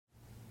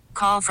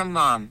Call from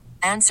mom.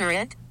 Answer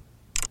it.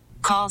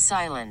 Call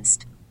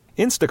silenced.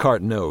 Instacart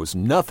knows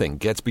nothing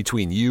gets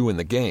between you and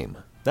the game.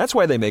 That's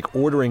why they make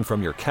ordering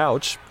from your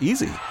couch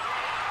easy.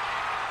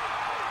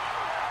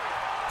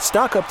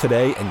 Stock up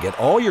today and get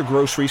all your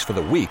groceries for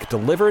the week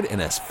delivered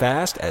in as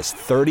fast as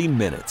 30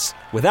 minutes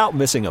without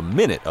missing a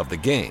minute of the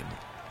game.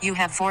 You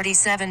have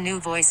 47 new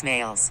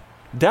voicemails.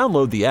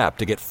 Download the app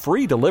to get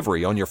free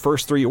delivery on your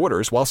first 3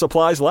 orders while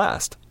supplies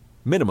last.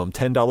 Minimum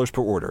 $10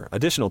 per order.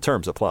 Additional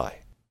terms apply.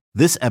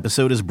 This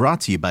episode is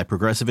brought to you by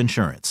Progressive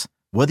Insurance.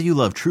 Whether you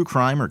love true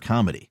crime or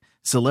comedy,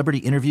 celebrity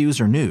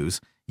interviews or news,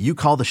 you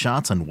call the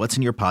shots on what's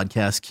in your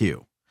podcast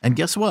queue. And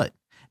guess what?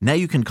 Now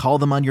you can call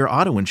them on your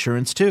auto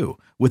insurance too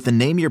with the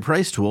Name Your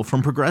Price tool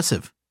from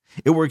Progressive.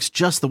 It works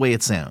just the way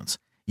it sounds.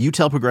 You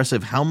tell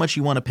Progressive how much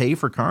you want to pay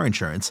for car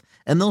insurance,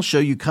 and they'll show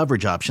you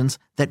coverage options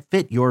that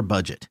fit your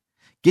budget.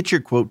 Get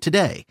your quote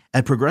today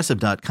at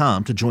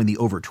Progressive.com to join the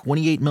over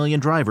 28 million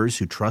drivers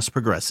who trust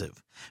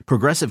Progressive.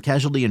 Progressive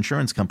Casualty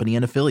Insurance Company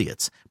and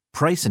Affiliates.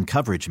 Price and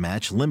coverage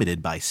match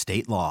limited by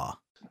state law.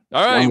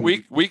 All right,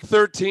 week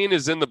 13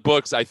 is in the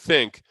books, I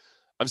think.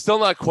 I'm still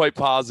not quite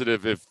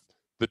positive if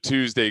the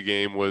Tuesday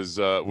game was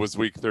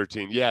week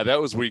 13. Yeah, that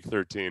was week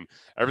 13.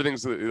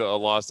 Everything's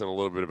lost in a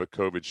little bit of a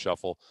COVID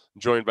shuffle. I'm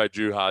joined by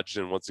Drew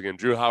Hodgson once again.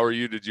 Drew, how are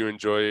you? Did you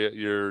enjoy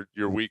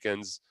your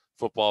weekend's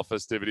football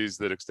festivities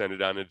that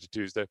extended on into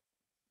Tuesday?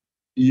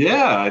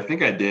 Yeah, I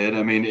think I did.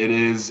 I mean, it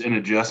is an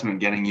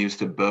adjustment getting used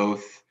to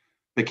both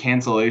the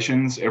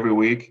cancellations every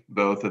week,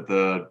 both at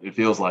it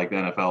feels like the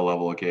NFL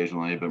level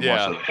occasionally, but more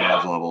so the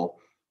college level,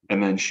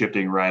 and then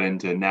shifting right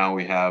into now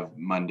we have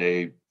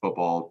Monday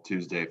football,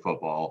 Tuesday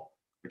football,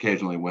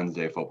 occasionally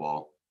Wednesday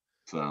football.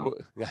 So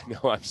I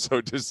know I'm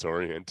so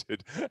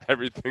disoriented.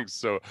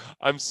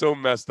 I'm so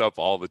messed up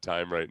all the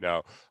time right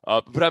now.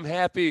 But I'm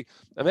happy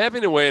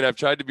in a way, and I've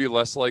tried to be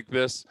less like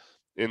this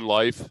in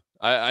life.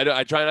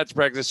 I try not to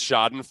practice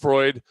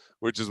Schadenfreude,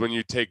 which is when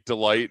you take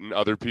delight in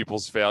other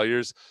people's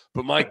failures.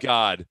 But my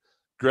God,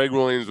 Greg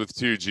Williams with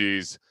 2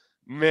 G's,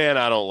 man,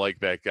 I don't like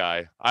that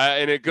guy.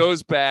 And it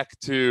goes back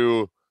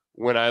to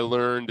when I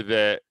learned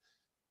that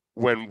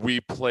when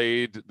we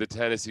played the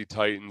Tennessee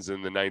Titans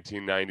in the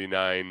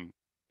 1999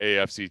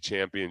 AFC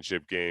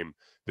Championship game,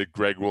 that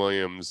Greg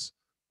Williams,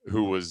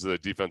 who was the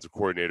defensive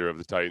coordinator of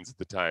the Titans at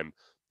the time,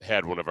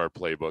 had one of our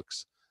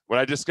playbooks. When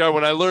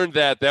I learned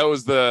that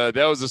was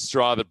the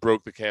straw that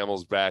broke the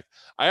camel's back.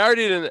 I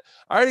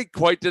already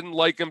quite didn't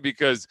like him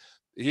because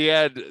he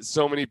had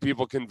so many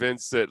people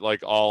convinced that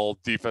like all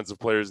defensive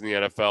players in the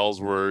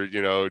NFLs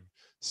were,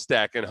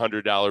 stacking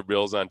 $100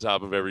 bills on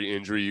top of every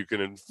injury you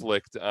can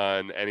inflict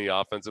on any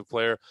offensive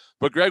player.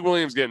 But Greg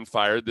Williams getting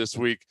fired this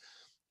week,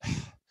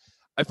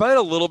 I find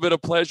a little bit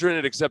of pleasure in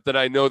it, except that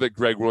I know that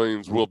Greg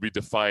Williams will be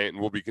defiant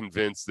and will be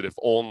convinced that if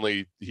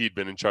only he'd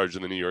been in charge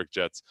of the New York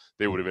Jets,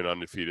 they would have been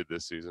undefeated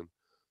this season.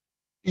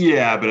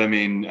 Yeah, but I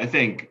mean, I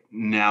think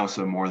now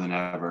so more than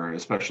ever,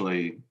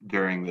 especially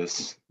during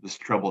this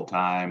troubled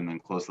time and then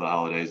close to the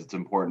holidays, it's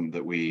important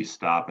that we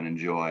stop and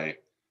enjoy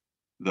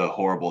the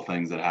horrible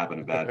things that happen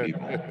to bad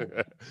people.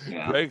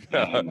 Yeah, Greg,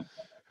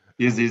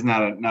 he's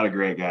not a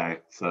great guy.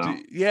 So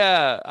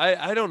yeah,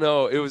 I don't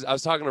know. I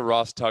was talking to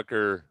Ross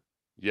Tucker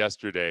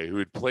yesterday, who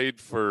had played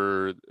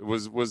for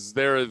was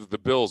there at the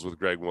Bills with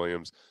Greg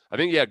Williams. I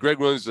think Greg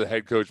Williams was the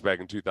head coach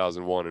back in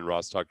 2001, and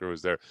Ross Tucker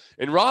was there.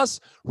 And Ross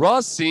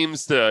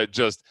seems to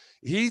just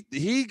he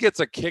gets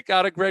a kick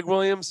out of Greg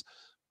Williams,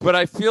 but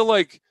I feel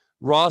like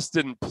Ross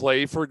didn't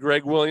play for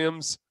Greg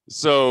Williams,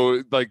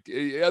 so like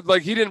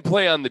he didn't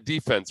play on the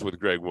defense with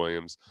Greg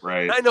Williams.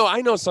 Right.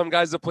 I know some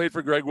guys that played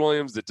for Greg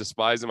Williams that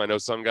despise him. I know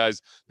some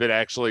guys that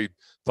actually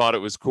thought it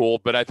was cool,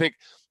 but I think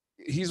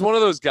he's one of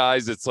those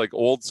guys that's like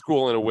old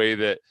school in a way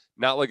that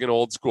not like an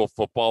old school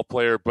football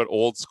player, but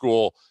old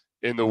school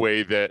in the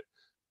way that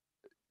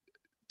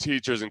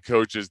teachers and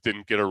coaches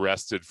didn't get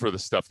arrested for the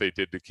stuff they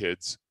did to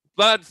kids,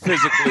 not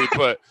physically,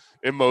 but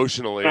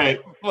emotionally. Right.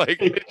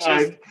 Like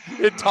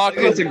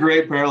that's a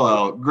great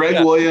parallel.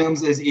 Greg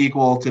Williams is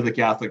equal to the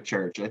Catholic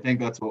Church. I think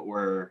that's what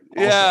we're.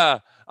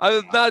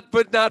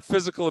 Not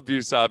physical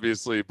abuse,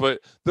 obviously,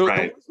 but the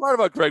worst part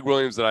about Greg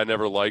Williams that I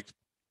never liked,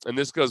 and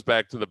this goes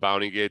back to the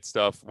Bountygate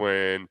stuff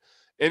and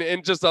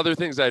just other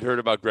things I'd heard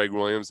about Greg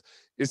Williams,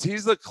 is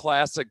he's the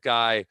classic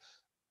guy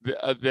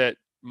that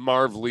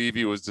Marv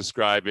Levy was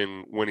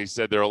describing when he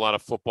said there are a lot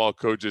of football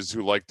coaches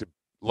who like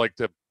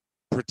to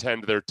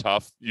pretend they're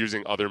tough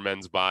using other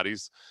men's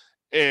bodies.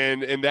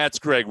 And that's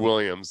Greg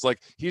Williams.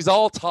 Like, he's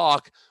all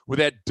talk with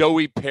that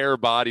doughy pear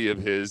body of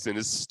his and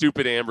his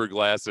stupid amber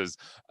glasses.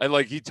 And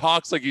like, he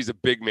talks like he's a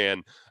big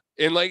man.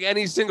 And like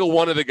any single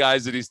one of the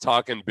guys that he's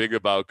talking big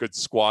about could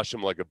squash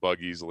him like a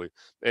bug easily.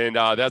 And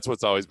that's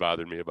what's always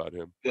bothered me about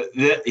him.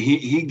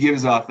 He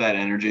gives off that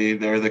energy.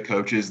 They're the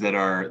coaches that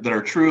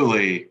are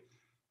truly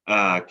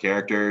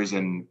characters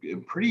and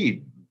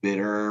pretty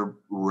bitter,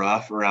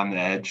 rough around the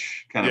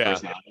edge kind of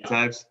personality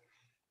types.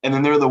 And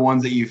then they're the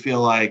ones that you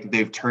feel like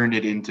they've turned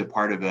it into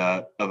part of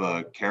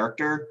a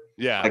character.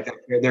 Yeah. Like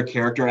they're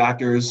character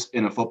actors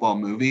in a football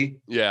movie.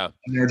 Yeah.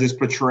 And they're just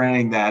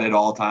portraying that at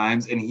all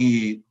times. And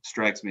he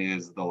strikes me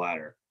as the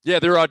latter. Yeah,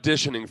 they're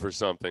auditioning for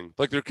something.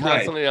 Like they're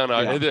constantly on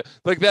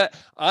like that.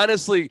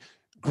 Honestly,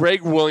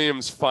 Greg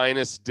Williams'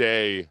 finest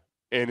day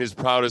and his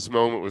proudest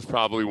moment was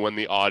probably when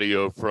the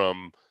audio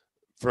from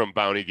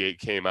Bounty Gate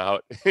came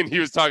out, and he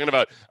was talking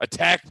about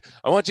attack.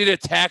 I want you to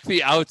attack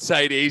the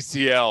outside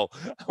ACL.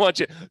 I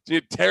want you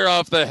to tear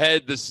off the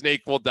head. The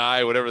snake will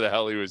die. Whatever the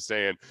hell he was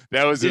saying.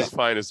 That was his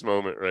finest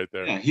moment right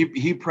there. Yeah,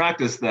 he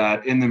practiced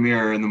that in the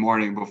mirror in the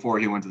morning before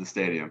he went to the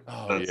stadium.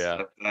 Oh,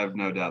 I have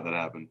no doubt that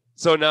happened.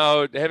 So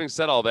now, having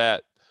said all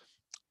that,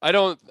 I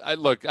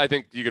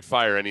think you could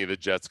fire any of the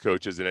Jets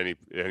coaches at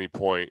any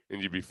point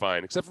and you'd be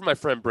fine, except for my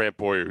friend Brant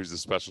Boyer, who's the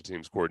special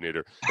teams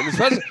coordinator. And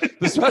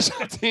the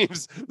special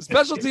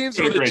teams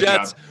for the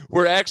Jets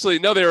were actually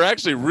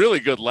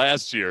really good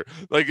last year.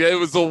 Like it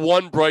was the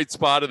one bright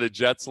spot of the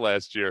Jets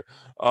last year.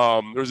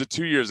 There was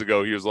 2 years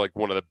ago. He was like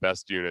one of the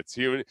best units.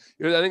 I think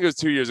it was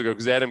 2 years ago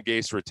because Adam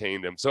Gase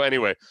retained him. So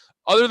anyway,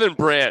 other than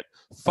Brant,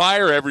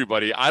 fire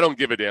everybody. I don't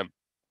give a damn.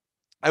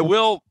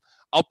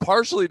 I'll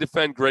partially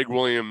defend Greg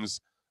Williams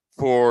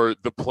for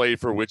the play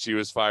for which he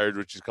was fired,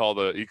 which he called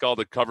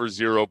a cover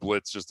zero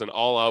blitz, just an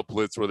all-out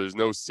blitz where there's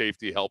no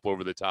safety help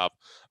over the top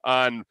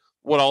on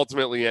what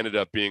ultimately ended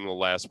up being the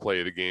last play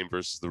of the game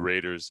versus the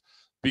Raiders.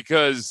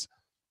 Because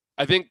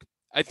I think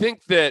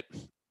that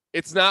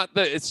it's not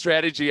the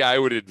strategy I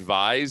would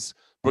advise,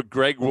 but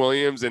Greg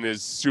Williams in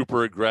his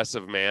super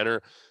aggressive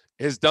manner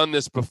has done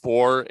this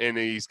before and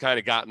he's kind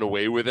of gotten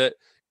away with it.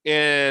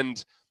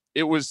 And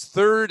it was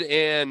third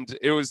and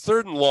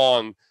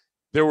long.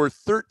 There were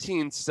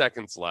 13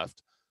 seconds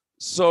left.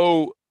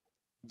 So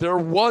there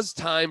was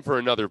time for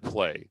another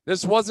play.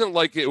 This wasn't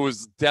like it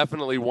was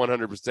definitely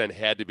 100%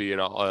 had to be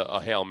a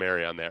Hail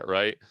Mary on that,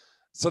 right?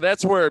 So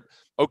that's where,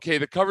 okay,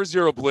 the cover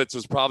zero blitz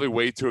was probably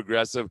way too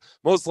aggressive.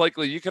 Most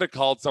likely you could have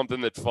called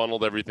something that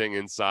funneled everything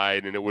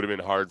inside and it would have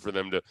been hard for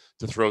them to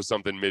throw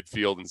something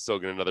midfield and still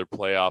get another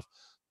playoff.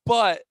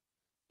 But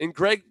in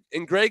Greg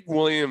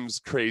Williams'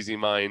 crazy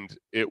mind,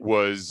 it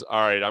was, all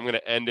right, I'm going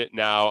to end it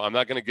now. I'm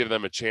not going to give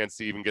them a chance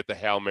to even get the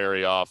Hail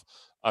Mary off.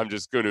 I'm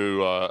just going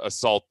to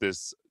assault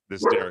this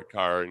Derek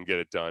Carr and get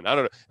it done. I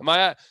don't know.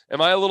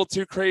 Am I a little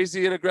too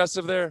crazy and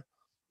aggressive there?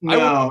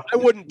 No, I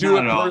wouldn't do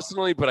it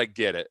personally, but I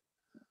get it.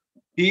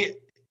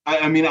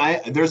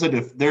 There's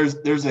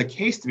a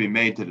case to be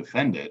made to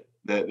defend it.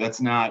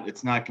 It's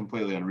not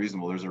completely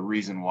unreasonable. There's a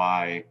reason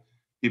why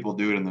people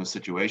do it in those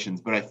situations.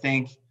 But I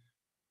think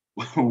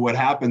what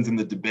happens in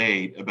the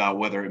debate about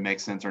whether it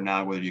makes sense or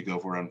not, whether you go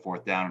for it on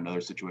fourth down in other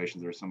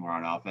situations or somewhere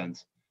on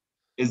offense,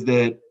 is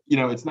that,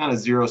 it's not a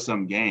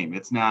zero-sum game.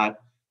 It's not,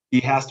 he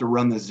has to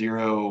run the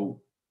zero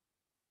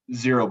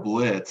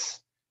blitz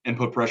and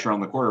put pressure on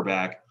the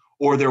quarterback,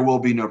 or there will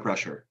be no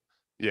pressure.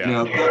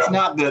 Yeah. That's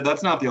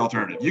not the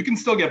alternative. You can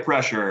still get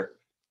pressure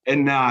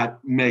and not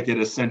make it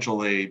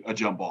essentially a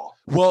jump ball.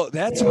 Well,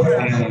 that's where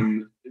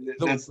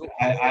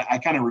I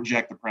kind of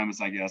reject the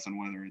premise, I guess, on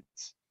whether it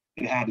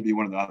had to be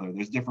one or the other.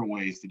 There's different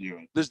ways to do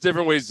it. There's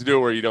different ways to do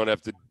it where you don't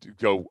have to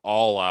go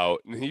all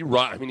out. And he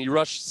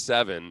rushed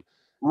 7.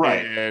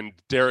 Right. And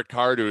Derek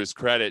Carr, to his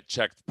credit,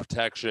 checked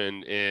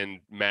protection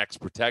and max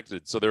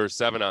protected. So there were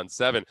 7 on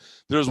 7.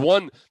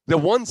 The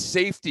one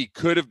safety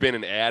could have been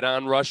an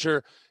add-on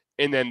rusher,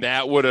 and then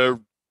that would have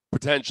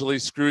potentially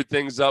screwed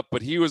things up,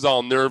 but he was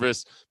all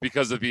nervous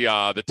because of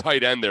the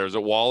tight end there. Is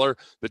it Waller?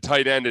 The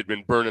tight end had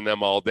been burning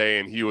them all day,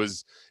 and he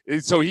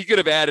could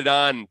have added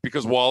on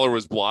because Waller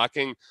was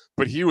blocking,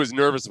 but he was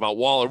nervous about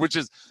Waller, which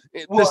is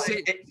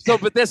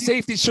but that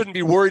safety shouldn't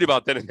be worried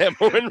about that in that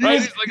moment,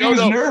 right? He was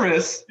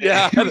nervous.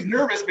 Yeah, he was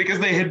nervous because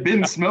they had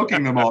been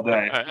smoking them all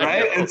day,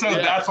 right? And so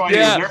that's why he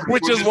was nervous.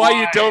 Which is why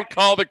you don't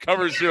call the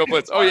cover zero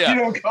blitz. Oh yeah, you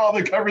don't call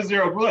the cover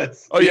zero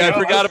blitz. Oh yeah, I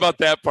forgot about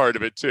that part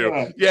of it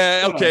too.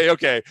 Yeah,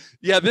 okay.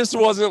 Yeah, this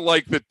wasn't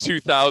like the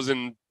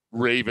 2000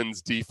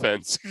 Ravens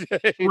defense,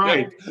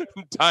 right?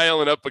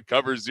 Dialing up a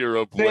cover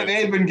zero blitz.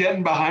 They had been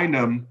getting behind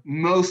them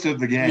most of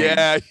the game.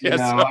 Yeah, yes.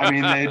 They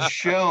had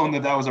shown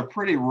that was a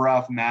pretty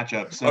rough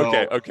matchup. So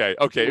okay.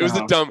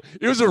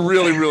 It was a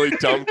really, really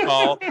dumb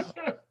call.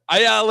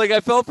 I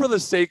felt for the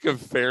sake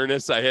of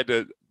fairness, I had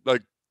to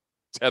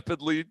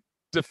tepidly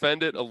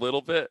defend it a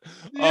little bit.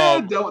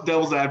 Yeah,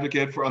 devil's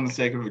advocate on the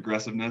sake of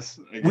aggressiveness.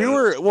 Vic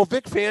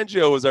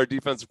Fangio was our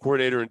defensive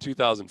coordinator in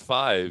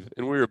 2005,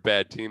 and we were a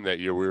bad team that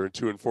year. We were in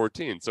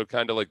 2-14, so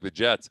kind of like the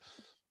Jets.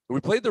 We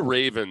played the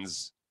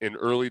Ravens in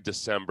early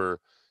December,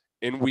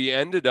 and we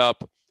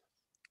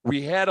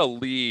had a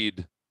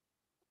lead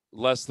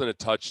less than a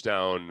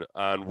touchdown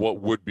on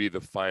what would be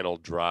the final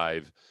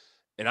drive.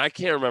 And I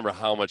can't remember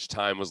how much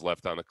time was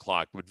left on the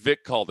clock, but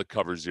Vic called the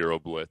cover zero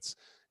blitz.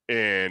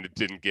 And it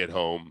didn't get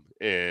home,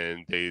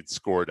 and they had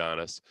scored on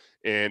us.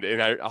 And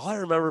all I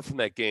remember from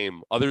that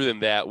game, other than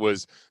that,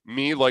 was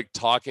me like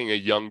talking a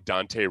young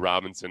Dante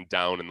Robinson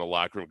down in the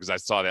locker room because I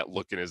saw that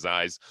look in his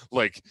eyes,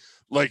 like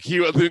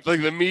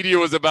the media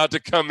was about to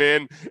come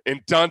in,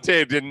 and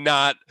Dante did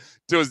not.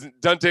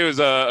 Dante was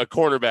a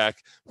cornerback.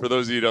 For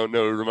those of you who don't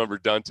know, remember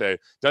Dante.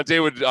 Dante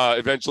would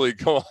eventually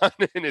go on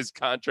in his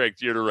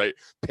contract year to write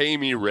 "Pay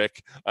me,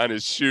 Rick" on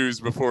his shoes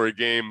before a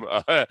game.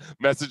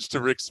 Message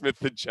to Rick Smith,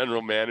 the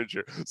general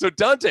manager. So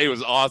Dante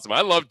was awesome.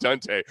 I love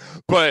Dante,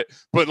 but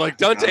like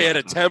Dante had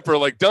a temper.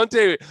 Like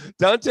Dante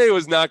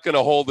was not going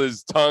to hold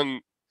his tongue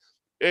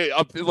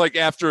up like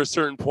after a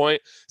certain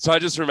point. So I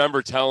just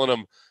remember telling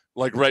him,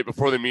 like right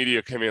before the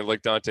media came in,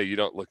 like, Dante, you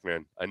don't look,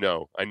 man. I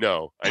know.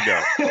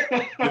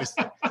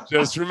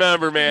 just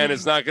remember, man,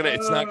 it's not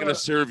gonna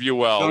serve you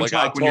well. Don't like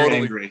talk when you're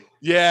angry.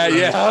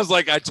 Yeah. I was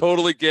like, I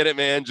totally get it,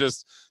 man.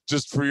 Just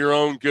for your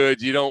own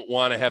good, you don't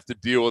want to have to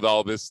deal with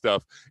all this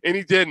stuff. And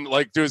he didn't,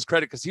 like, to his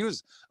credit, because I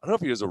don't know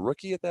if he was a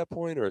rookie at that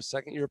point or a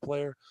second-year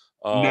player.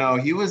 No,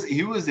 he was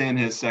in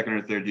his second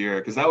or third year,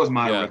 because that was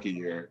my rookie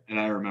year, and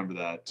I remember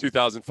that.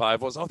 2005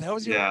 that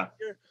was your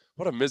year?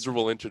 What a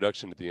miserable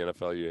introduction to the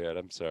NFL you had.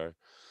 I'm sorry.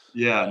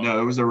 Yeah,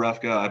 no, it was a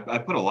rough go. I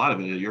put a lot of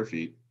it at your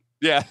feet.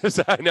 Yeah,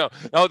 I know.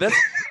 No,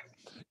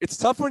 it's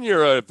tough when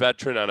you're a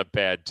veteran on a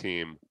bad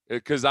team,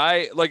 because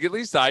at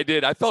least I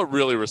did. I felt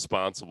really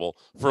responsible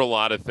for a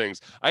lot of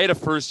things. I had a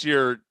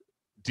first-year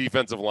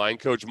defensive line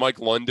coach, Mike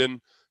London,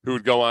 who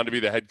would go on to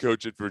be the head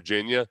coach at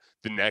Virginia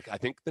the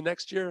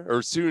next year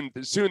or soon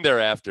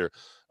thereafter.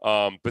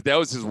 But that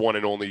was his one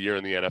and only year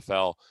in the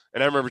NFL.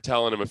 And I remember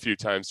telling him a few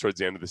times towards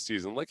the end of the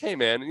season, like, hey,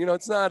 man,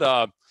 it's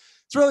not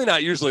it's really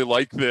not usually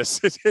like this.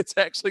 It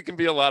actually can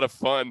be a lot of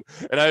fun.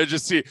 And I would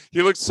just see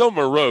he looked so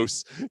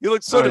morose. He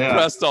looked so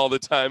depressed all the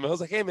time. I was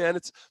like, hey, man,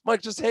 it's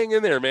Mike, just hang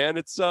in there, man.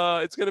 It's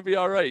going to be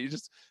all right.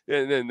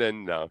 And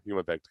then no, he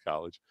went back to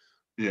college.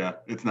 Yeah,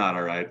 it's not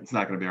all right. It's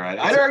not going to be all right.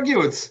 I'd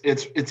argue it's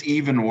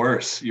even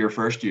worse your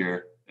first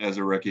year as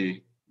a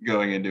rookie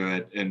going into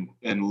it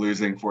and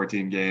losing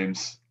 14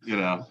 games,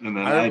 and then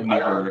I'd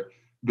never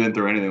been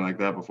through anything like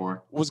that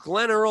before. Was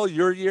Glenn Earl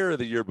your year or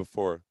the year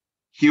before?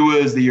 He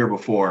was the year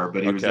before,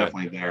 but he was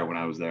definitely there when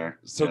I was there.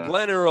 So yeah.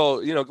 Glenn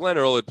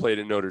Earl had played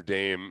at Notre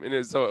Dame,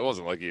 and so it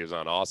wasn't like he was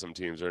on awesome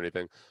teams or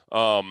anything.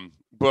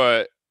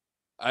 But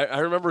I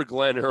remember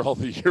Glenn Earl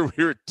the year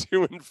we were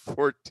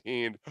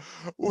 2-14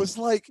 was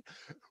like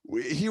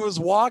he was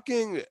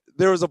walking.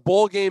 There was a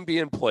bowl game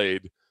being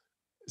played,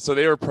 so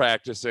they were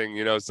practicing,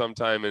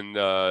 sometime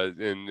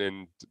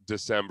in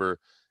December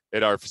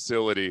at our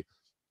facility,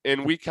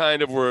 and we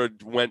kind of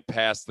went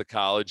past the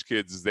college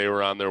kids as they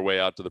were on their way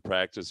out to the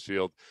practice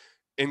field,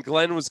 and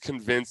Glenn was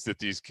convinced that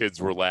these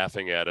kids were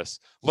laughing at us,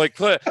 like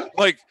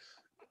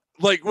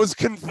was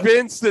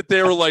convinced that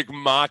they were like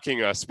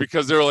mocking us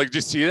because they were like, did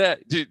you see that?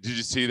 Did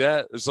you see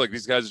that? It's like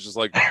these guys are just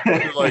like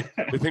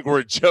they think we're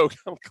a joke.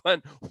 I'm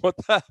Glenn, what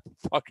the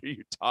fuck are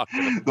you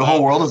talking about? The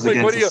whole world is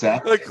against us,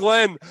 Seth. Like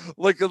Glenn,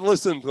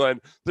 listen, Glenn,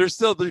 they're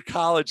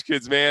college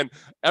kids, man.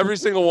 Every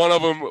single one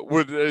of them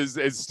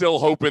is still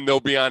hoping they'll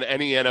be on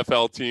any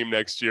NFL team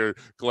next year.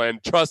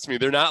 Glenn, trust me,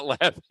 they're not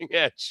laughing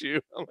at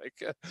you. I'm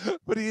like,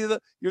 but he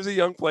was a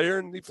young player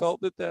and he felt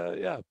that,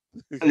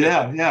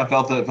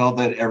 felt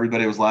that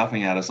everybody was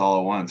laughing at us all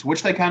at once,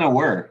 which they kind of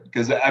were,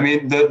 because I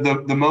mean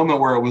the moment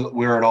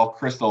where it all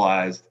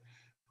crystallized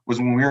was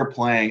when we were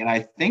playing, and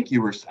I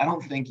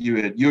don't think you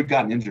had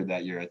gotten injured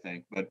that year, I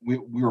think, but we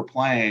were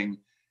playing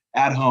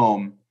at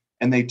home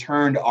and they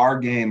turned our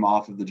game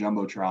off of the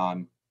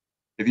Jumbotron,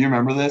 if you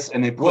remember this,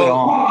 and they put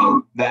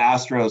on the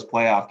Astros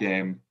playoff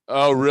game.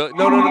 Oh really?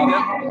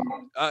 No.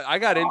 I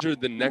got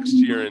injured the next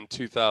year in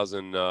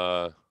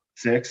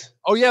 2006.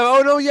 Oh yeah.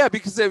 Oh no. Yeah.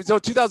 Because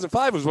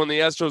 2005 was when the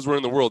Astros were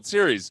in the World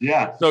Series.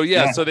 Yeah. So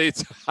yeah. So they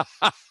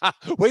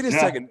wait a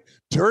second.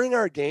 During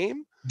our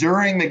game.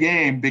 During the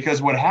game,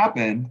 because what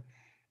happened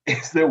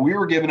is that we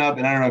were giving up,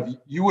 and I don't know if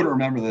you would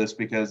remember this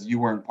because you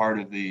weren't part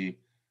of the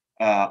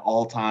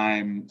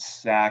all-time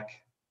sack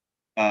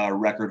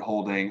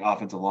record-holding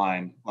offensive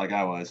line like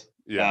I was.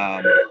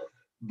 Yeah.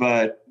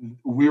 But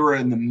we were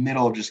in the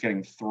middle of just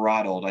getting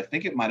throttled. I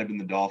think it might have been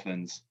the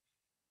Dolphins.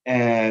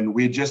 And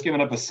we had just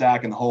given up a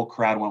sack, and the whole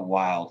crowd went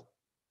wild.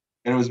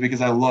 And it was because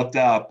I looked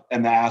up,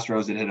 and the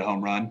Astros had hit a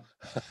home run.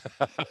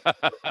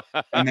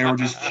 And they were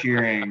just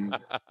cheering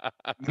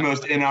the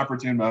most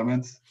inopportune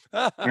moments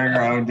during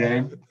our own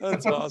game.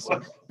 That's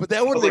awesome. But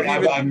that wouldn't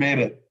have I've made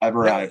it. I've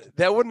arrived.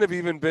 That wouldn't have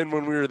even been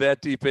when we were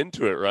that deep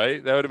into it,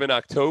 right? That would have been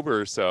October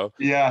or so.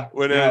 Yeah.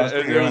 When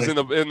it was in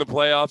the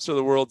playoffs or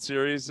the World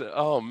Series.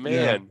 Oh, man.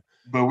 Yeah,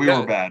 but we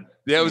were bad.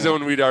 That was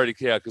when we'd already,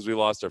 because we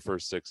lost our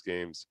first 6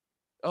 games.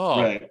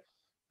 Oh, right.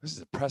 This is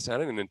depressing. I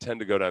didn't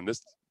intend to go down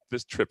this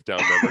trip down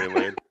memory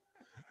lane.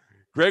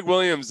 Greg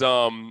Williams,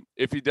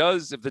 if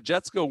the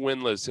Jets go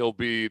winless, he'll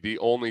be the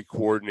only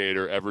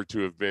coordinator ever to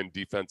have been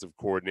defensive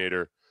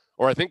coordinator,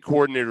 or I think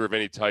coordinator of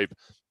any type,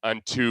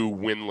 on 2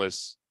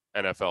 winless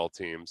NFL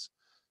teams.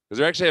 Because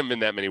there actually haven't been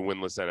that many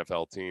winless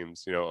NFL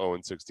teams,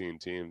 0-16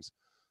 teams.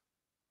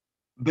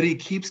 But he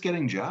keeps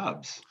getting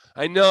jobs.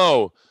 I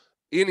know.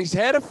 and he's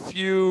had a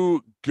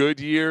few good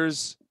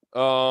years.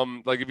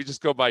 Like if you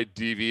just go by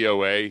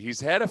DVOA, he's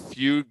had a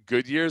few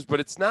good years, but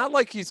it's not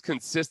like he's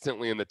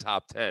consistently in the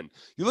top 10.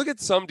 You look at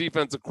some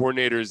defensive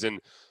coordinators and,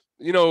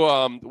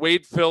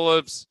 Wade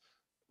Phillips,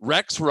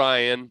 Rex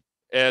Ryan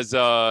as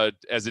a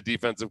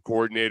defensive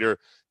coordinator,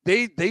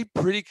 they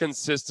pretty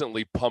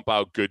consistently pump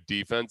out good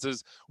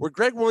defenses, where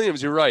Greg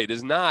Williams, you're right,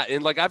 is not.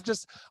 And like,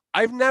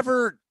 I've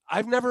never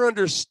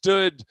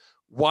understood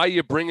why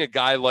you bring a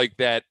guy like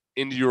that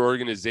into your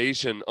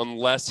organization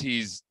unless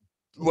he's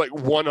like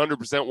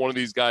 100% one of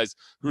these guys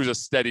who's a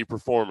steady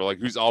performer, like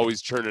who's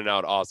always churning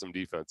out awesome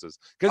defenses.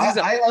 Because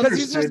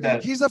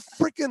he's a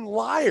freaking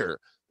liar.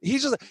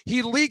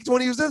 He leaked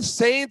when he was in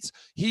Saints.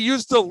 He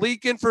used to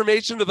leak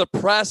information to the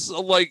press,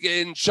 like,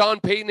 and Sean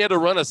Payton had to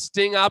run a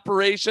sting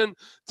operation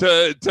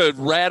to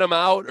rat him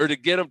out or to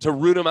get him to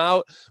root him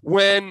out.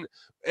 When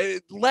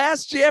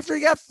last year, after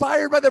he got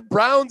fired by the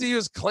Browns, he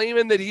was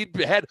claiming that he'd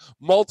had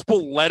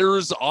multiple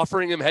letters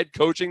offering him head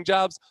coaching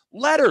jobs.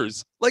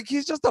 Letters. Like,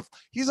 he's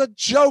a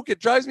joke. It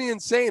drives me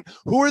insane.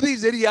 Who are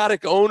these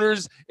idiotic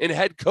owners and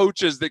head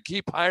coaches that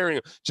keep hiring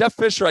him? Jeff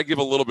Fisher, I give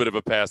a little bit of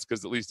a pass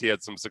because at least he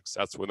had some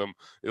success with him.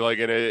 Like,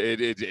 and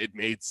it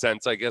made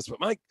sense, I guess.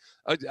 But Mike,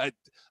 I'm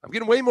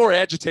getting way more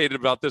agitated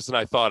about this than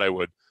I thought I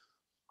would.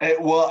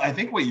 Well, I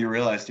think what you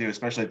realize too,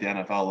 especially at the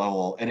NFL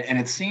level, and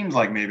it seems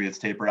like maybe it's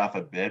tapered off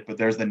a bit, but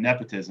there's the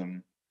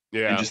nepotism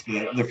and just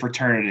the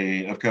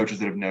fraternity of coaches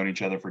that have known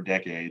each other for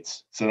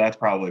decades. So that's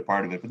probably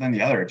part of it. But then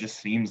the other, it just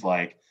seems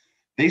like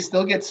they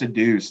still get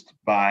seduced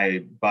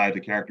by the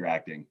character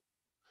acting.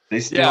 They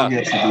still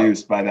get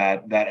seduced by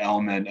that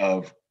element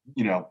of,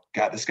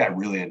 God, this guy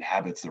really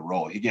inhabits the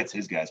role. He gets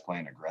his guys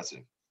playing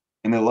aggressive,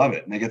 and they love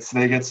it. And they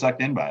get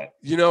sucked in by it.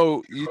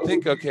 You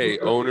think, okay,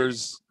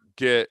 owners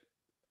get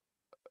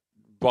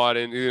bought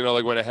in,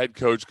 like when a head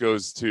coach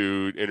goes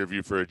to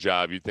interview for a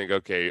job, you think,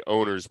 okay,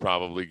 owners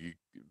probably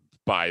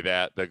buy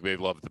that. Like, they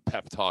love the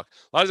pep talk.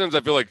 A lot of times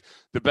I feel like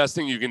the best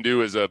thing you can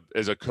do as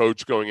a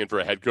coach going in for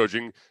a head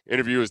coaching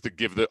interview is to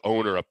give the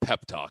owner a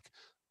pep talk.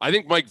 I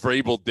think Mike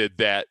Vrabel did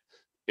that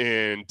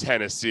in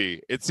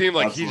Tennessee. It seemed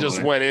like He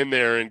just went in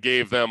there and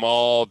gave them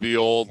all the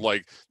old,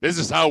 like, this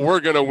is how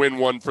we're going to win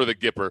one for the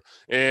Gipper,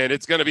 and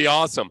it's going to be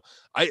awesome.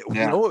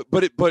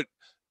 But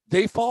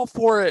they fall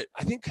for it.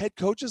 I think head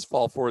coaches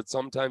fall for it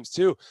sometimes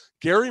too.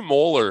 Gary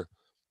Moeller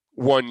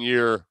one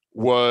year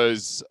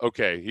was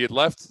okay. He had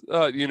left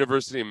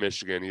University of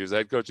Michigan. He was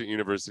head coach at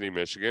University of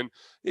Michigan.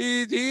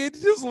 He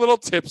was a little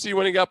tipsy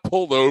when he got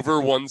pulled over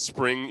one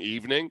spring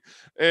evening,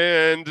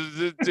 and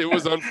it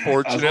was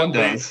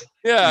unfortunate.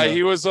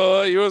 He was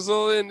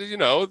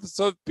and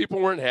so people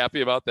weren't happy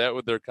about that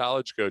with their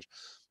college coach.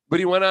 But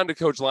he went on to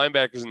coach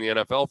linebackers in the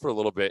NFL for a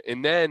little bit,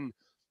 and then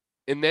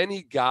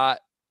he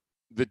got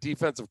the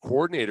defensive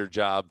coordinator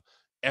job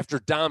after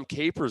Dom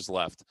Capers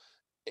left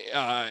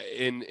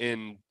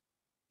in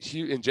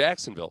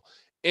Jacksonville.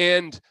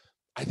 And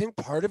I think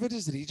part of it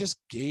is that he just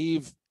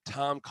gave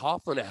Tom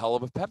Coughlin a hell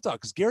of a pep talk,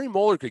 because Gary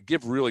Moeller could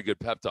give really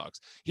good pep talks.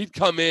 He'd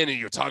come in and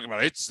you're talking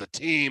about, it's the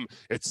team,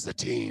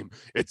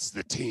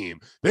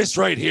 this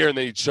right here. And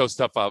then he'd show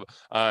stuff up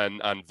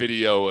on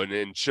video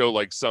and show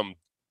like some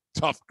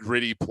tough,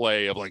 gritty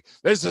play of like,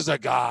 this is a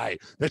guy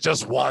that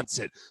just wants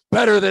it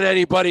better than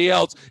anybody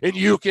else, and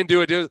you can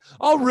do it.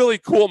 All really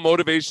cool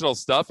motivational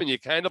stuff, and you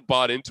kind of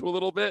bought into a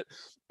little bit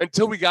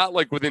until we got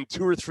like within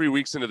 2 or 3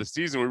 weeks into the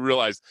season, we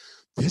realized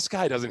this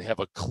guy doesn't have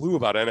a clue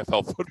about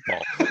NFL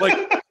football.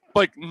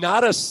 Like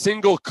not a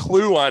single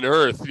clue on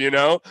earth,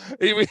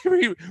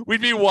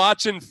 We'd be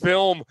watching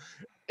film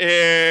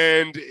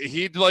and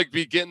he'd like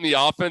be getting the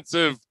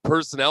offensive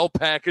personnel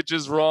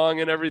packages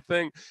wrong and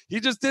everything. He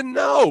just didn't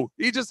know.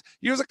 He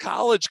was a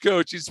college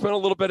coach. He spent a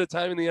little bit of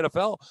time in the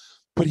NFL,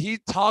 but he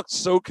talked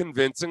so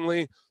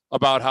convincingly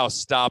about how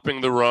stopping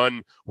the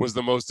run was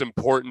the most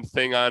important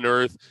thing on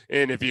earth.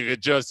 And if you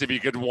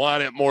could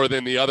want it more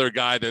than the other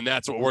guy, then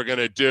that's what we're going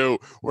to do.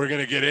 We're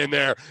going to get in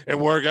there and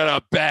we're going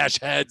to bash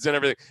heads and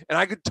everything. And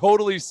I could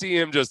totally see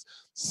him just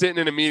sitting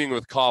in a meeting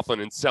with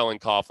Coughlin and selling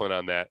Coughlin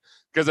on that.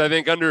 Because I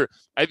think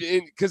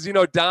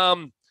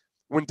Dom,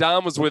 when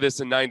Dom was with us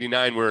in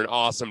 99, we were an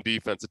awesome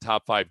defense, a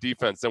top 5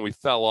 defense. Then we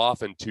fell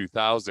off in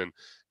 2000.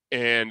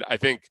 And I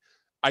think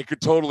I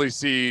could totally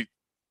see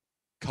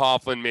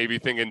Coughlin maybe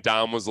thinking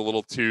Dom was a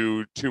little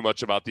too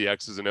much about the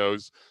X's and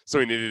O's. So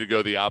he needed to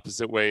go the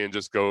opposite way and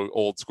just go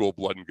old school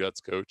blood and guts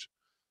coach.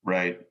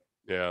 Right.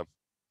 Yeah.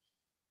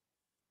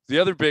 The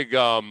other big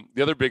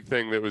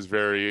thing that was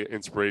very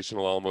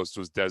inspirational almost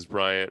was Dez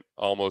Bryant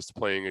almost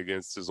playing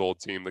against his old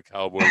team, the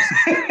Cowboys.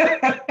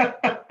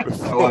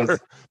 Before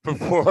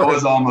that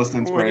was almost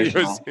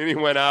inspirational. And he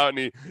went out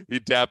and he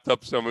dapped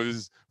up some of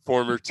his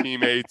former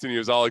teammates and he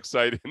was all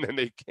excited. And then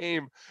they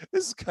came.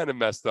 This is kind of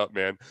messed up,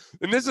 man.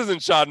 And this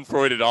isn't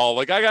Schadenfreude at all.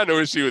 Like, I got no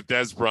issue with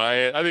Dez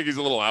Bryant. I think he's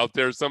a little out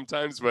there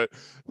sometimes, but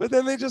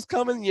then they just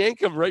come and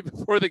yank him right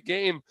before the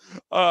game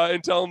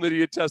and tell him that he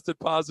had tested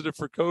positive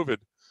for COVID.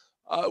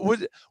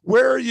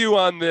 Where are you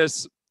on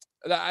this?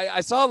 I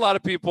saw a lot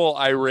of people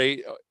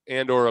irate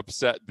and or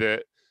upset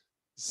that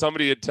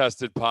somebody had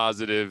tested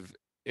positive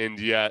and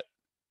yet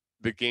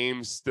the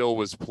game still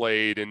was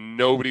played, and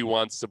nobody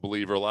wants to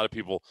believe, or a lot of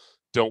people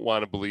don't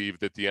want to believe,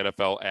 that the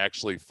NFL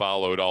actually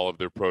followed all of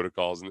their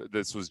protocols. And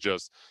this was the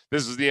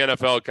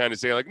NFL kind of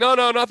saying like, no,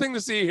 nothing to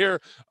see here.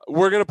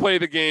 We're going to play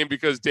the game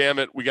because, damn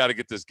it, we got to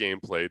get this game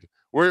played.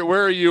 Where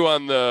are you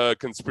on the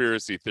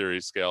conspiracy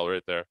theory scale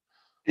right there?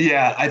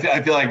 Yeah,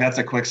 I feel like that's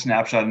a quick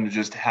snapshot into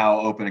just how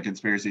open to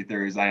conspiracy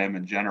theories I am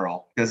in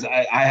general, because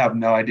I have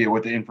no idea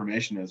what the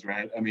information is,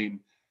 right? I mean,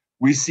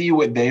 we see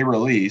what they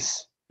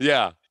release.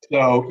 Yeah.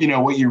 So,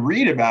 what you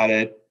read about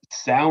it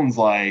sounds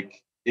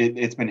like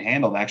it's been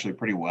handled actually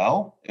pretty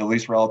well, at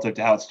least relative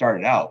to how it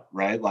started out,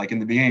 right? Like in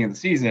the beginning of the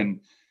season,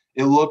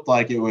 it looked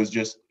like it was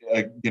just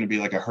going to be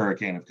like a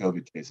hurricane of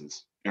COVID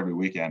cases every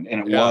weekend.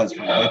 And it was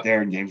right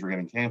there, and games were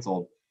getting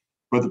canceled.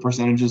 But the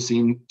percentages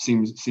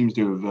seems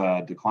to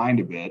have declined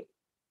a bit.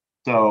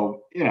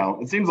 So,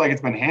 it seems like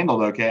it's been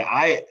handled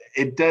okay.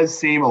 It does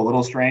seem a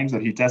little strange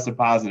that he tested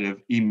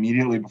positive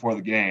immediately before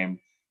the game.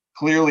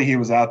 Clearly he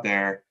was out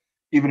there,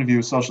 even if he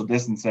was social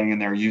distancing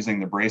and they're using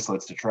the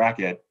bracelets to track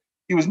it.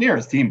 He was near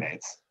his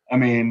teammates. I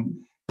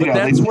mean,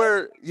 that's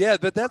where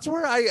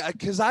I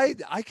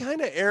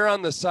kind of err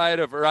on the side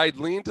of, or I'd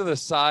lean to the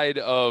side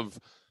of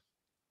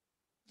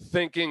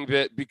thinking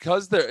that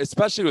because they're,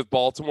 especially with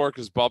Baltimore,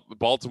 because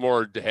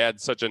Baltimore had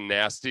such a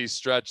nasty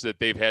stretch that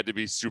they've had to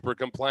be super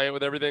compliant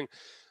with everything,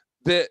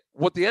 that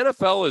what the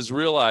NFL has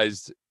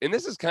realized, and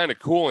this is kind of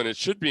cool and it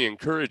should be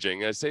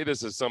encouraging. I say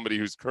this as somebody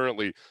who's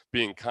currently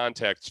being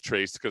contact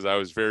traced because I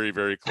was very,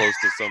 very close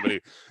to somebody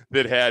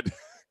that had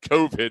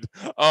COVID.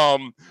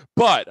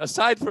 But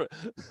aside from,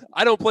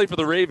 I don't play for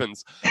the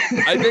Ravens.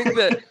 I think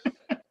that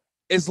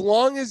as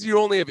long as you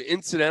only have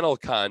incidental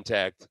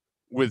contact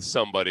with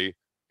somebody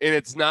and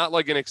it's not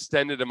like an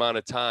extended amount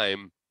of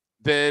time,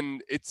 then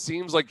it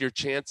seems like your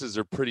chances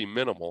are pretty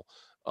minimal.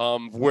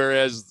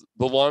 Whereas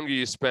the longer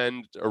you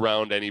spend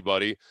around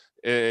anybody,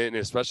 and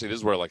especially this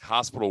is where like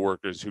hospital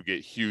workers who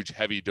get huge,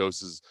 heavy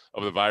doses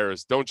of the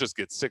virus don't just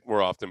get sick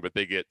more often, but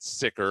they get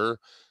sicker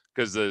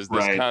because there's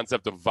this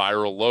concept of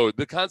viral load.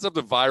 The concept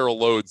of viral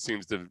load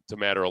seems to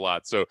matter a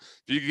lot. So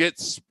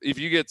if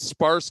you get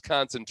sparse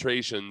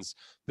concentrations,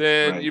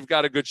 then you've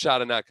got a good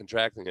shot of not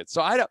contracting it.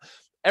 So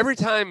every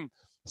time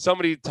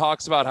somebody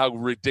talks about how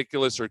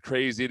ridiculous or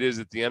crazy it is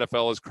that the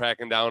NFL is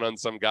cracking down on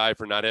some guy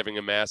for not having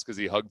a mask because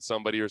he hugged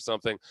somebody or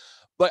something.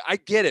 But I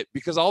get it,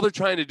 because all they're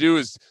trying to do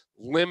is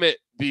limit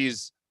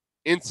these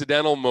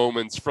incidental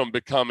moments from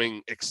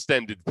becoming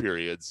extended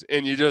periods.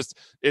 And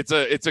it's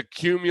a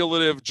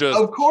cumulative, just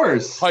of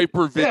course,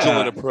 hyper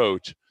vigilant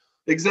approach.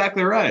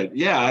 Exactly right.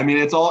 Yeah. I mean,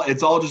 it's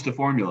all just a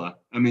formula.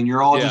 I mean,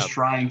 you're all just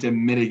trying to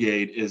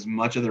mitigate as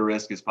much of the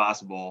risk as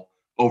possible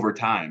over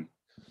time.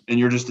 And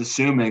you're just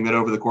assuming that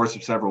over the course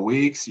of several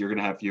weeks, you're going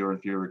to have fewer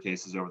and fewer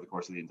cases over the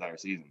course of the entire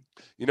season.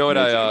 You know what?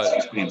 It's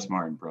just being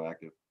smart and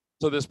proactive.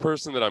 So this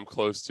person that I'm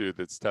close to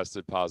that's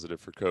tested positive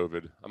for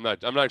COVID, I'm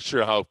not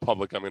sure how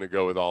public I'm going to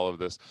go with all of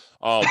this.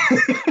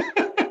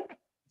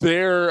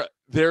 They are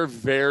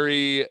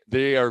very,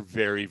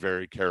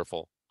 very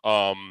careful.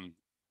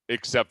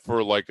 Except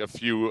for like a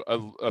few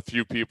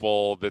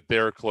people that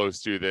they're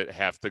close to that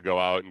have to go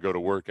out and go to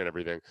work and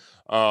everything.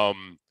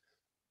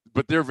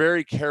 But they're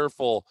very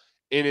careful.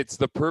 And it's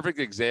the perfect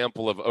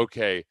example of,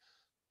 okay,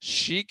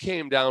 she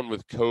came down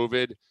with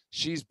COVID.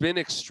 She's been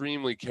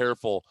extremely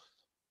careful,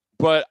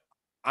 but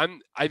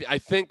I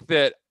think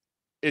that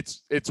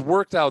it's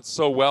worked out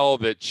so well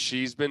that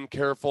she's been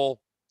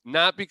careful,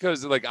 not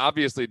because like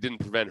obviously it didn't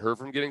prevent her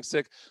from getting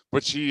sick,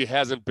 but she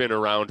hasn't been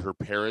around her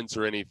parents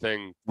or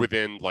anything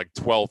within like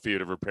 12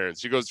 feet of her parents.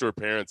 She goes to her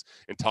parents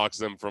and talks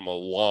to them from a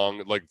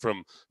long, like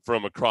from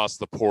across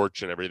the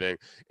porch and everything.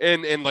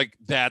 And like,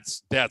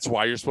 that's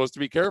why you're supposed to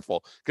be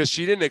careful, because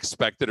she didn't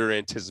expect it or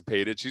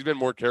anticipate it. She's been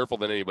more careful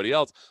than anybody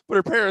else, but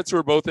her parents, who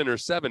are both in her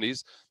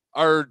 70s,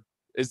 are,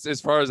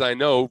 as far as I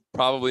know,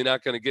 probably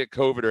not going to get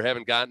COVID or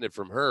haven't gotten it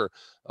from her.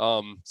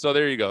 So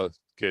there you go,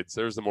 kids.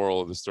 There's the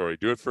moral of the story.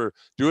 Do it for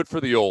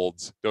the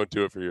olds. Don't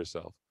do it for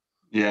yourself.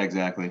 Yeah,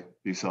 exactly.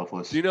 Be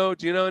selfless. Do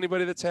you know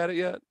anybody that's had it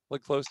yet?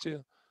 Like close to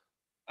you?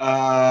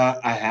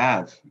 I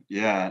have.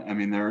 Yeah. I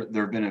mean, there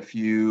have been a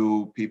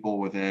few people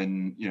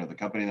within, the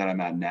company that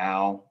I'm at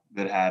now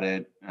that had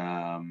it.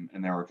 And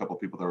there were a couple of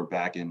people that were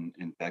back in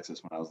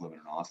Texas when I was living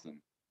in Austin.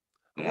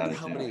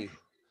 How many?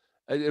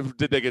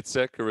 Did they get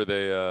sick, or were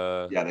they?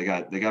 Yeah,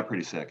 they got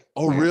pretty sick.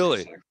 Oh,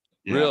 really?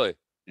 Yeah. Really?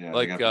 Yeah.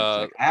 Like,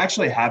 I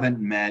actually haven't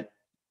met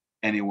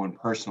anyone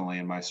personally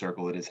in my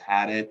circle that has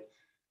had it,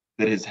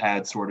 that has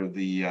had sort of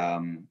the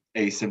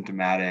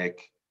asymptomatic,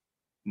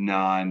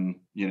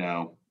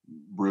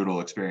 brutal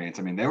experience.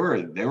 I mean, they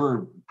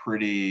were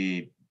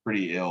pretty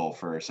ill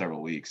for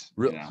several weeks.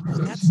 Really?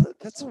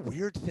 That's a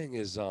weird thing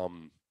is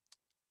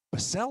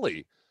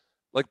Baselli.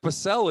 Like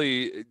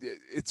Baselli,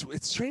 it's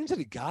strange that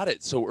he got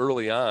it so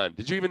early on.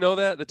 Did you even know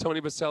that Tony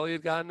Baselli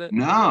had gotten it?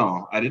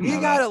 No, I didn't know. He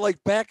got it like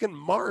back in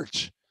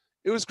March.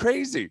 It was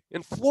crazy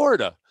in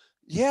Florida.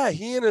 Yeah,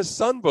 he and his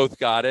son both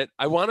got it.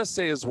 I want to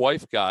say his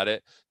wife got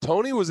it.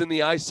 Tony was in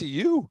the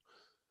ICU.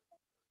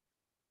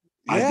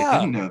 I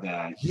didn't know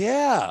that.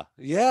 Yeah.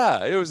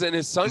 It was, and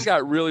his son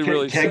got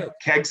really sick.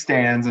 Keg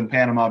stands in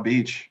Panama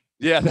Beach.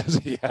 Yeah,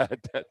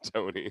 that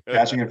Tony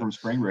catching it from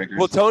Spring Breakers.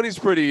 Well, Tony's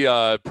pretty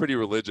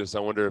religious. I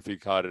wonder if he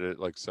caught it at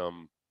like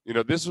some,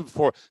 this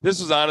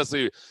was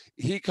honestly,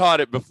 he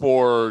caught it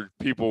before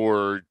people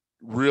were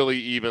really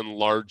even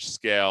large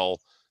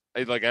scale.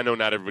 Like, I know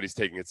not everybody's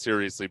taking it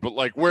seriously, but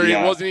like where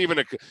it wasn't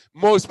even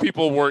most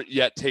people weren't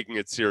yet taking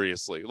it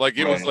seriously. Like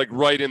it was like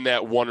right in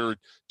that 1 or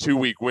 2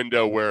 week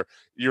window where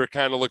you're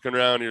kind of looking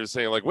around and you're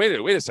saying like, wait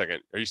a second,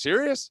 are you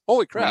serious?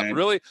 Holy crap,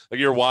 really? Like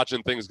you're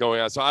watching things going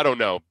on. So I don't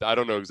know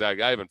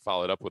exactly. I haven't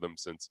followed up with him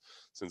since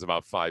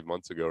about 5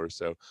 months ago or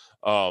so.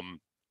 But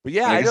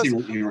yeah, I guess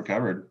he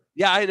recovered.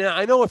 Yeah,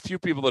 I know a few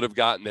people that have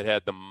gotten that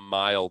had the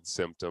mild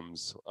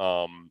symptoms.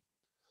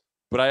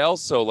 But I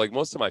also, like,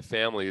 most of my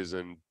family is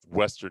in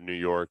Western New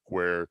York,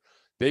 where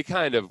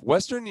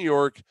Western New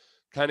York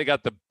kind of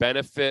got the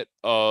benefit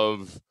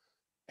of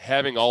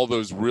having all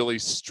those really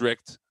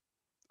strict,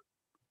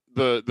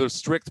 the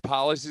strict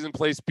policies in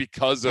place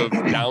because of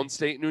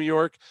downstate New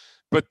York.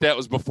 But that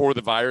was before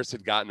the virus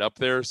had gotten up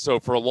there. So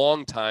for a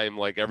long time,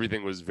 like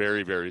everything was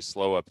very, very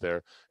slow up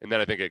there. And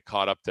then I think it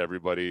caught up to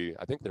everybody.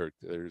 I think they're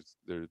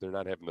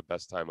not having the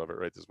best time of it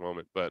right this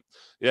moment. But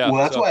yeah. Well,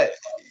 that's why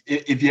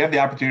if you have the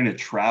opportunity to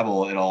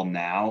travel at all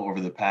now over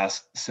the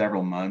past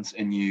several months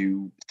and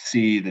you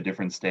see the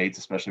different states,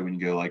 especially when you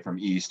go like from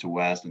east to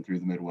west and through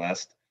the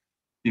Midwest,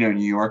 New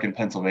York and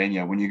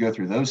Pennsylvania, when you go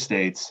through those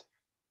states,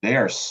 they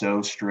are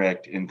so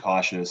strict and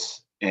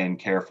cautious and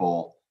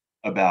careful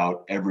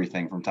about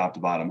everything from top to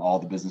bottom, all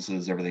the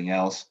businesses, everything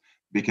else,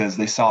 because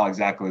they saw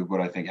exactly what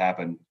I think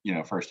happened,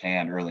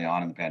 firsthand early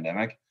on in the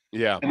pandemic.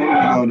 Yeah. And then when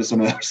you go into some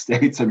of those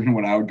states, I mean,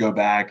 when I would go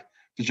back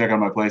to check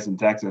on my place in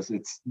Texas,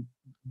 it's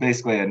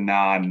basically a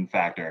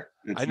non-factor.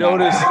 I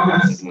noticed.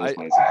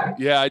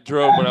 I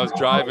drove when I was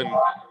driving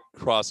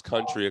cross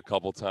country a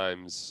couple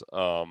times.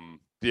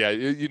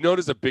 You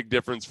notice a big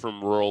difference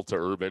from rural to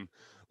urban.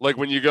 Like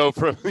when you go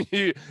from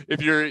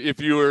if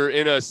you were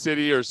in a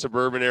city or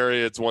suburban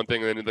area, it's one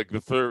thing. And then like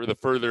the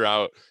further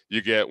out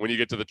you get, when you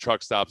get to the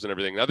truck stops and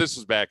everything. Now this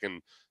was back in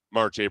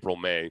March, April,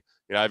 May.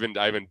 I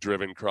haven't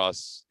driven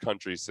cross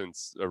country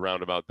since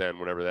around about then,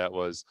 whenever that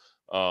was.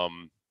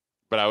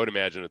 But I would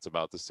imagine it's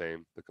about the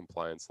same, the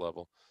compliance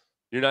level.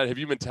 Have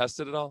you been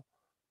tested at all?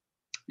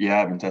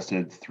 Yeah, I've been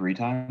tested 3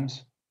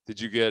 times. Did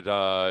you get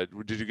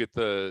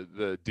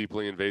the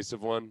deeply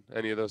invasive one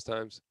any of those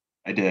times?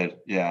 I did.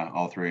 Yeah,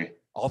 all 3.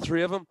 All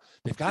 3 of them?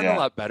 They've gotten a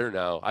lot better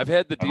now. I've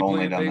had the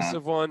deeply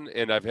invasive one,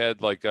 and I've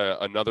had like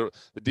the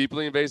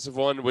deeply invasive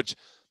one, which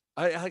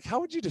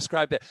how would you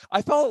describe that?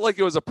 I felt like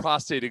it was a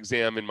prostate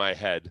exam in my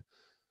head.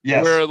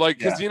 Yes. Where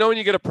because when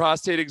you get a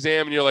prostate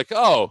exam and you're like,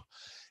 oh,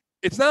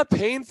 it's not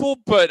painful,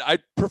 but I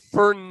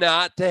prefer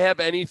not to have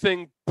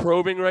anything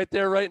probing right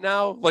there right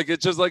now. Like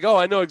it's just like, oh,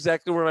 I know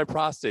exactly where my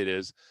prostate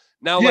is.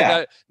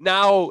 Now,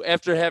 now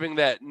after having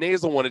that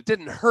nasal one, it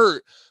didn't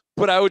hurt,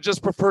 but I would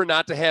just prefer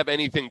not to have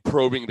anything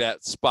probing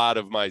that spot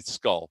of my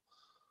skull.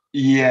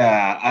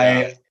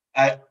 Yeah.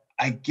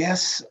 I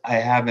guess I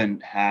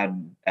haven't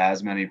had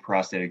as many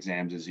prostate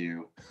exams as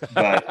you,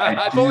 but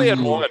I've only had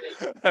one.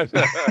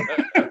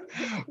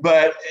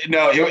 But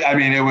no,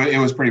 it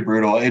was pretty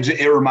brutal.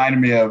 It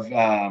reminded me of,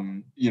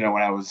 when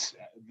I was,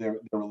 they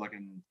were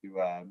looking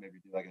to maybe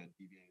do like a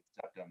deviated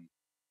septum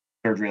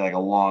surgery like a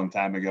long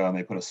time ago, and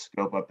they put a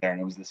scope up there,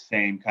 and it was the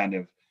same kind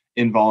of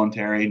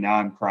involuntary. Now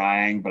I'm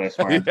crying, but I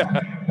swear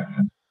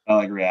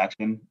like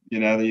reaction,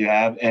 that you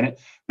have.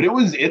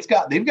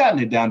 They've gotten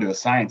it down to a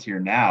science here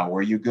now,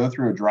 where you go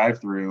through a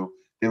drive-through,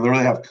 they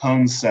literally have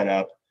cones set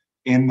up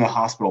in the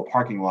hospital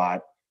parking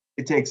lot.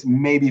 It takes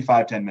maybe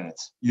 5-10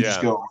 minutes. You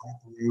just go right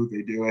through,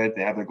 they do it,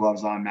 they have their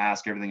gloves on,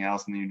 mask, everything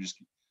else, and then you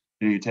just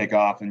you take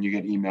off and you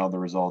get emailed the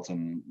results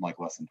in like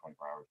less than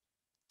 24 hours.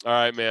 All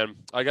right, man.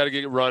 I got to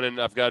get running.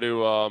 I've got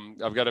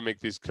to make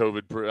these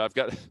COVID. I've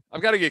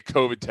got to get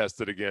COVID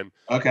tested again.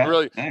 Okay.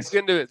 Really, nice.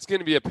 It's going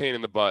to be a pain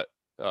in the butt.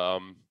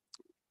 But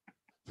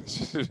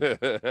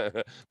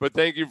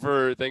thank you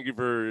for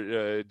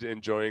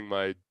enjoying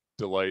my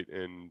delight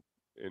in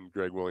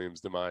Greg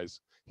Williams' demise.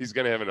 He's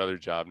going to have another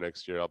job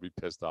next year. I'll be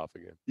pissed off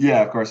again.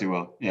 Yeah, of course he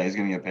will. Yeah, he's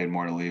going to get paid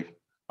more to leave.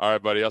 All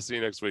right, buddy. I'll see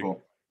you next week. Cool.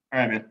 All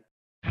right, man.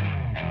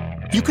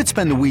 You could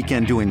spend the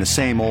weekend doing the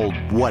same old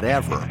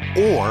whatever,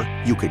 or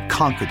you could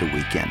conquer the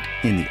weekend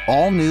in the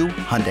all-new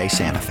Hyundai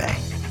Santa Fe.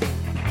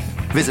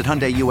 Visit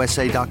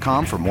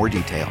HyundaiUSA.com for more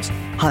details.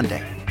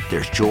 Hyundai,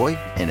 there's joy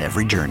in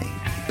every journey.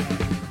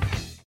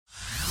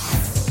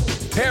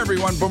 Hey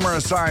everyone, Boomer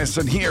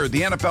Esiason here.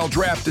 The NFL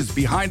Draft is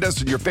behind us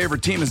and your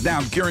favorite team is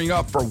now gearing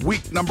up for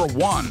week number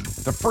 1.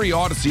 The free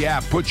Odyssey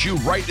app puts you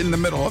right in the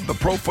middle of the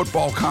pro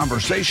football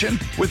conversation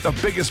with the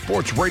biggest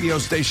sports radio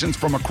stations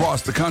from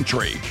across the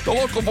country. The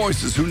local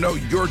voices who know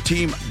your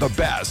team the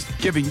best,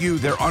 giving you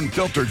their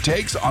unfiltered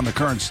takes on the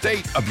current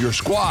state of your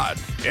squad.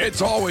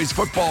 It's always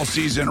football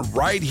season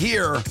right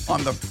here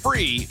on the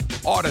free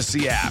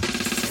Odyssey app.